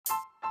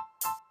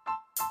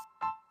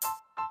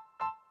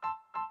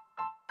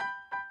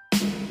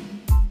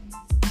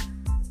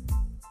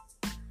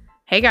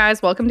Hey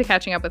guys, welcome to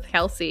Catching Up with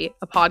Kelsea,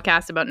 a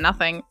podcast about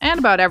nothing and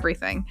about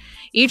everything.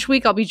 Each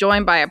week I'll be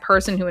joined by a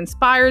person who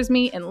inspires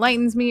me,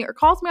 enlightens me, or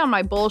calls me on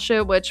my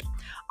bullshit, which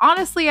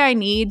honestly I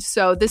need,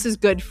 so this is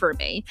good for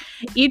me.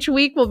 Each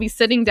week we'll be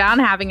sitting down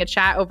having a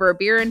chat over a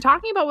beer and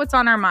talking about what's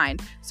on our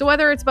mind. So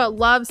whether it's about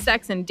love,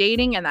 sex, and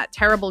dating and that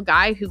terrible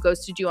guy who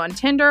ghosted you on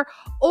Tinder,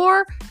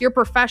 or your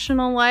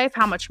professional life,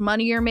 how much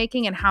money you're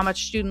making and how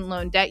much student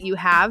loan debt you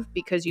have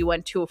because you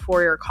went to a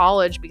four-year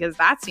college because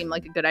that seemed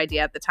like a good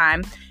idea at the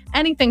time,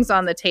 anything's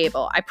on the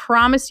table. I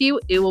promise you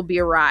it will be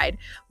a ride.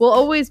 We'll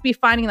always be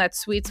finding that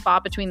sweet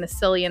spot between the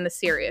silly and the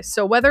serious.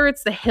 So whether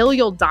it's the hill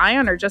you'll die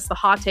on or just the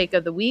hot take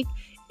of the week,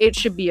 it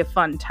should be a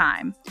fun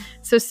time.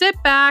 So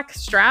sit back,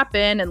 strap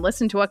in, and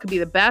listen to what could be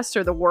the best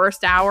or the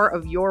worst hour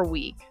of your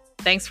week.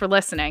 Thanks for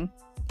listening.